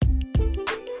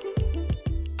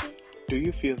Do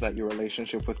you feel that your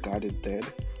relationship with God is dead?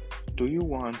 Do you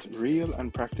want real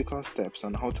and practical steps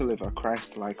on how to live a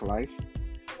Christ-like life?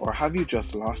 Or have you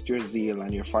just lost your zeal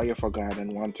and your fire for God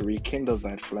and want to rekindle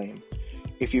that flame?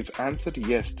 If you've answered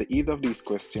yes to either of these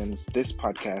questions, this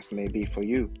podcast may be for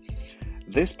you.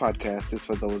 This podcast is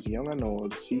for those young and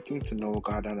old seeking to know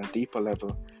God on a deeper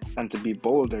level and to be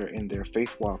bolder in their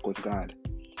faith walk with God.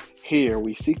 Here,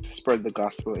 we seek to spread the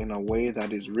gospel in a way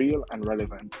that is real and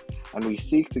relevant, and we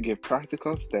seek to give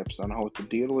practical steps on how to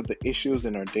deal with the issues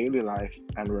in our daily life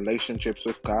and relationships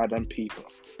with God and people.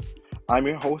 I'm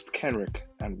your host, Kenrick,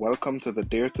 and welcome to the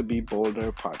Dare to Be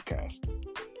Bolder podcast.